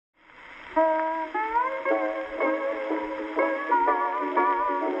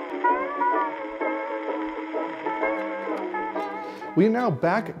We are now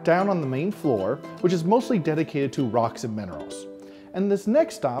back down on the main floor, which is mostly dedicated to rocks and minerals. And this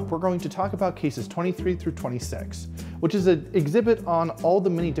next stop, we're going to talk about cases 23 through 26, which is an exhibit on all the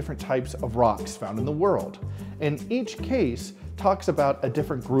many different types of rocks found in the world. And each case talks about a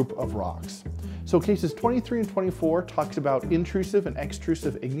different group of rocks. So cases 23 and 24 talks about intrusive and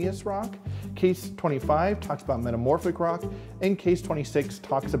extrusive igneous rock. Case 25 talks about metamorphic rock, and case 26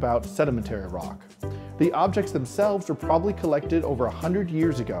 talks about sedimentary rock. The objects themselves were probably collected over 100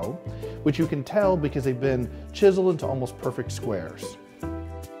 years ago, which you can tell because they've been chiseled into almost perfect squares.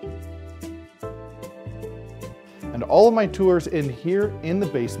 And all of my tours end here in the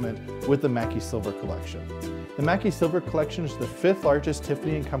basement with the Mackey Silver Collection. The Mackey Silver Collection is the 5th largest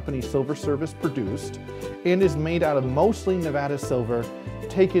Tiffany & Company silver service produced and is made out of mostly Nevada silver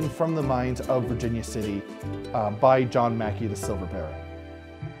taken from the mines of Virginia City by John Mackey, the silver baron.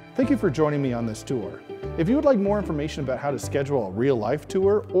 Thank you for joining me on this tour. If you would like more information about how to schedule a real-life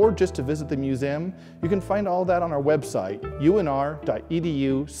tour or just to visit the museum, you can find all that on our website, unr.edu/Keck.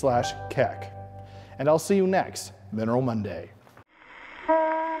 And I'll see you next Mineral Monday.